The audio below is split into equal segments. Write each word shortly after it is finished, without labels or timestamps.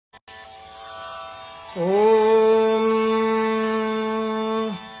ॐ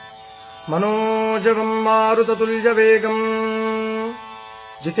मनोजवं मारुततुल्यवेगम्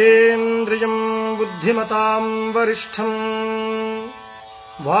जितेन्द्रियं बुद्धिमतां वरिष्ठम्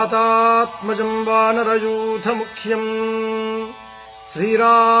वातात्मजं वानरयूथमुख्यम्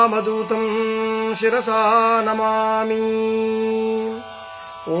श्रीरामदूतं शिरसा नमामि।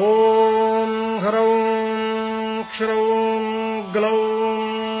 ॐ हरौं क्षरौं ग्लौं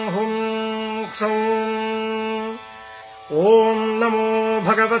हुं क्षौं। ॐ नमो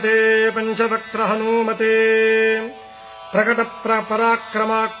भगवते पञ्चवक्त्र हनुमते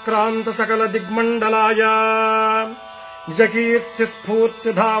प्रकटपराक्रमाक्रान्त सकल दिग्मण्डलाय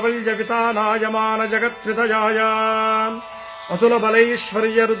निजकीर्तिस्फूर्तिधावल्यवितानायमान जगत्कृतयाय अतुल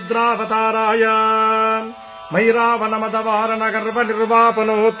बलैश्वर्य रुद्रावताराय मैरावनमदवारण गर्भ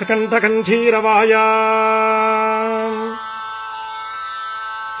निर्वापनोत्कण्ठकण्ठीरवाय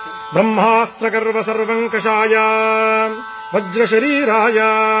ब्रह्मास्त्रगर्व सर्वङ्कषाय वज्रशरीराय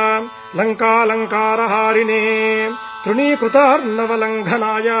लङ्कालङ्कारहारिणे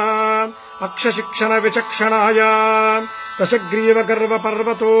तृणीकृतार्णवलङ्घनाय अक्षशिक्षण विचक्षणाय दशग्रीवगर्व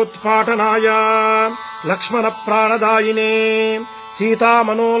पर्वतोत्पाटनाय लक्ष्मण प्राणदायिने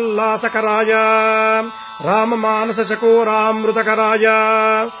सीतामनोल्लासकराय राममानसचकोरामृतकराय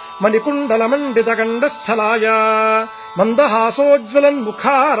मणिकुण्डलमण्डितगण्डस्थलाय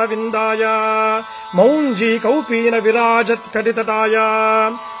मन्दहासोज्ज्वलन्मुखारविन्दाय मौञ्जीकौपीन विराजत्कटितटाय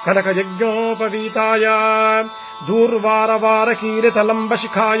कनकयज्ञोपवीताय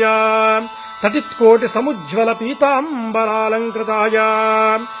दूर्वारवारकीरितलम्बशिखाय तटित्कोटिसमुज्ज्वल पीताम्बरालङ्कृताय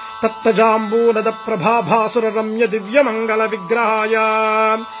तप्तजाम्बूनदप्रभाभासुररम्य दिव्यमङ्गलविग्रहाय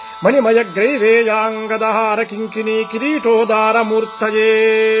मणिमयग्रैवेयाङ्गदहार किङ्किणी किरीटोदारमूर्तये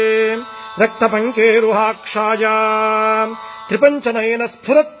रक्तपङ्केरुहाक्षाय त्रिपञ्चनयन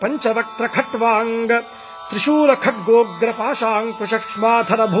स्फुरत् पञ्चवक्त्र खट्वाङ्ग त्रिशूल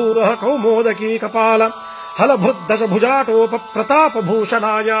खड्गोग्रपाशाङ्कुशक्ष्माधर भूरः कौमोदकी कपाल हलभृद्दश भुजाटोप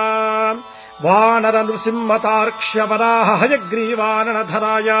प्रतापभूषणाय वानर नृसिंहतार्क्ष्य वराह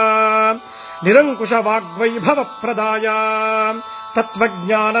हयग्रीवाननधराय निरङ्कुश वाग्वैभवप्रदाय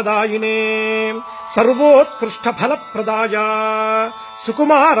तत्त्वज्ञानदायिने सर्वोत्कृष्टफलप्रदाय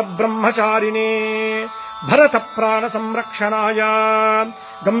सुकुमार ब्रह्मचारिणे भरत प्राण संरक्षणाय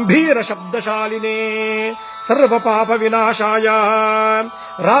गंभीर शब्दशालिने सर्वपाप विनाशाय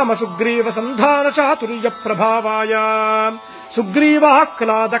राम सुग्रीव संधान चातुर्य प्रभावाय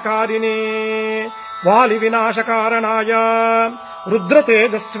सुग्रीवाह्लादकारिणे वालि विनाशकारणाय रुद्र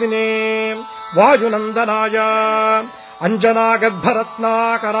तेजस्विने वायुनंदनाय अंजना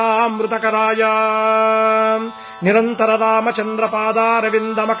गर्भरत्नाकरामृतकराय निरंतर रामचंद्र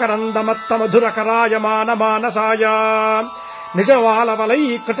पादारविंद मकरंद मत्त मधुरकराय मानमानसाय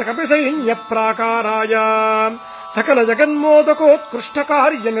निजवालवलैकृत कपिसैन्य प्राकाराय सकल जगन्मोदकोत्कृष्ट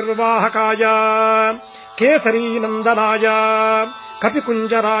कार्य निर्वाहकाय केसरी नंदनाय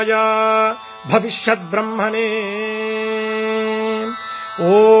कपिकुंजराय भविष्यद्ब्रह्मणे ॐ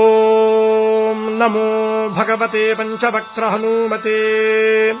नमो भगवते पञ्चवक्त्र हनुमते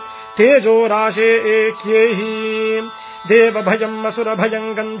तेजोराशे एक्येहि देवभयम्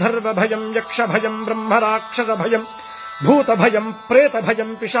असुरभयम् गन्धर्वभयम् यक्षभयम् ब्रह्मराक्षसभयम् भूतभयम्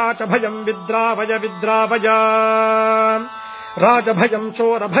प्रेतभयम् पिशाचभयम् विद्रावय विद्रावय राजभयम्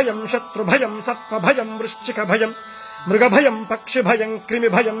चोरभयम् शत्रुभयम् सर्पभयम् वृश्चिकभयम् मृगभयम् पक्षिभयम्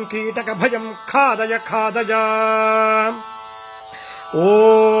कृमिभयम् कीटकभयम् खादय खादय। ॐ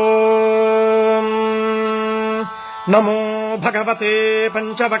नमो भगवते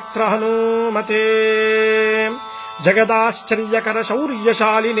पञ्चवक्त्र हनुमते जगदाश्चर्यकर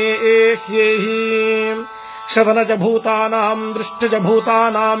शौर्यशालिने एह्येहि शवनज भूतानाम् दृष्टज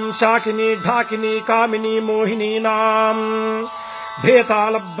भूतानाम् शाकिनी ढाकिनी कामिनी मोहिनीनाम्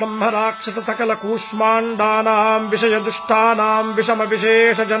भेताल ब्रह्म राक्षस सकल कूष्माण्डानाम् विषय दुष्टानाम् विषम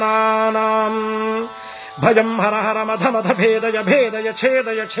विशेष जनानाम् भयम् हर हर मध मध भेदय भेदय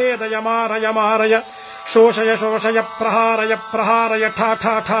छेदय छेदय मारय मारय शोषय शोषय प्रहारय प्रहारय ठा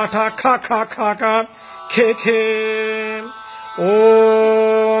ठा ठा ठा खा खा खा खा खे खे। ॐ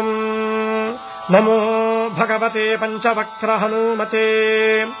नमो भगवते पञ्चवक्त्र हनुमते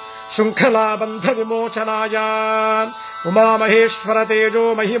शृङ्खलाबन्ध विमोचनाय उमामहेश्वर तेजो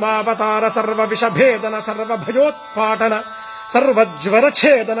महिमावतार सर्वविषभेदन सर्वभयोत्पाटन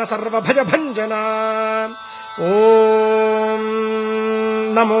सर्वज्वरछेदन सर्वभयभञ्जन। ॐ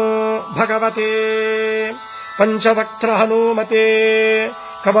नमो भगवते पञ्चवक्त्र हनुमते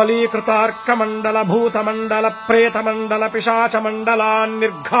कबलीकृतार्कमण्डल भूतमण्डल प्रेतमण्डल पिशाचमण्डलान्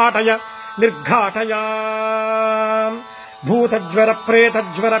निर्घाटय निर्घाटय भूतज्वर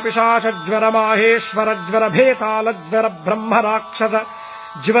प्रेतज्वर पिशाचज्वर माहेश्वर ज्वर भेतालज्वर ब्रह्म राक्षस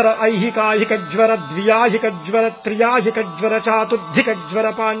ज्वर ऐहिकाहिक ज्वर द्व्याहिक ज्वर त्रियाहिक ज्वर चातुर्धिक ज्वर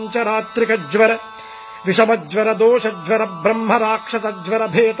पांचरात्रिक ज्वर विषमज्वर दोषज्वर ब्रह्म राक्षस ज्वर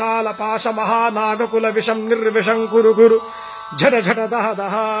भेताल पाश महानागकुल विषम निर्विषं कुरु कुरु झट झट दह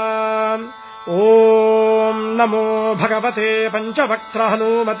दह। ओम नमो भगवते पंचवक्त्र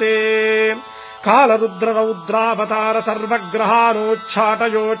हनुमते कालरुद्र रौद्रावतार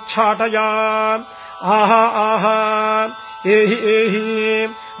सर्वग्रहानोच्छाटयोच्छाटया। आहा आहा एहि एहि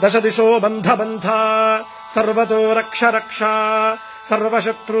दश दिशो बन्ध बन्ध सर्वतो रक्ष रक्ष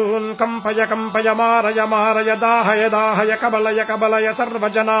सर्वशत्रून् कम्पय कम्पय मारय मारय दाहय दाहय कबलय कबलय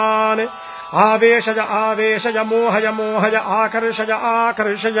सर्वजनान् आवेशय आवेशय मोहय मोहय आकर्षय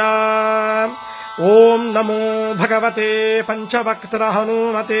आकर्षय। ओम नमो भगवते पंचवक्त्र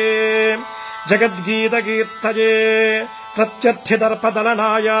हनुमते जगद्गीतकीर्तये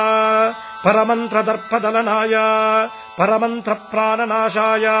प्रत्यर्थिदर्पदलनाय परमन्त्रदर्पदलनाय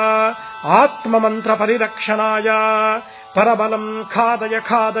परमन्त्रप्राणनाशाय आत्ममन्त्रपरिरक्षणाय परबलं खादय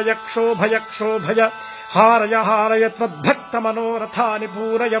खादय क्षोभय क्षोभय हारय हारय त्वद्भक्तमनोरथानि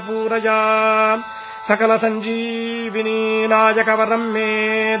पूरय पूरय। सकल संजीविनी नायक वरं मे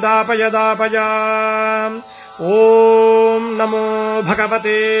दापय दापय। ओम नमो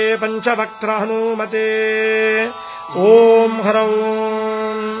भगवते पंचवक्त्र हनुमते। ओम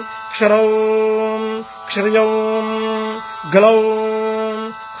ह्रौं क्षरौं क्षर्यौं ग्लौं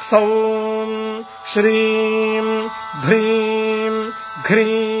ह्सौं श्रीं ह्रीं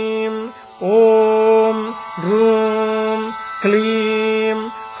घ्रीं ओम ह्रूं क्लीं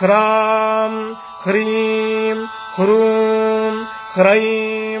ह्रां ह्रीं ह्रूं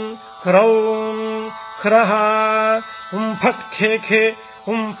ह्रैं ह्रौं ह्रः हुं फट् खे खे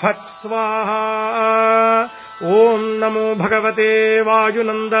हुं फट् स्वाहा। ओम नमो भगवते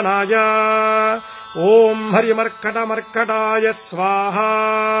वायुनंदनाय। ओम हरिमर्कटमर्कटाय स्वाहा।